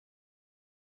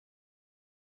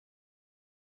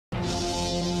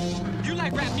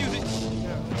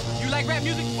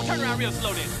turn around real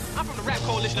slow then. I'm from the Rap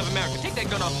Coalition of America. Take that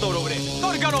gun off, throw it over there.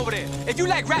 Throw the gun over there. If you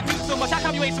like rap music so much, how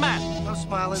come you ain't smiling? I'm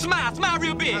smiling. Smile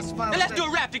real big. Now let's do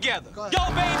a rap together. Yo,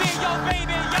 baby, yo,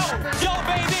 baby, yo. Yo,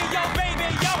 baby, yo, baby,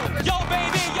 yo. Yo,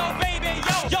 baby, yo, baby,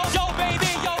 yo. Yo, baby.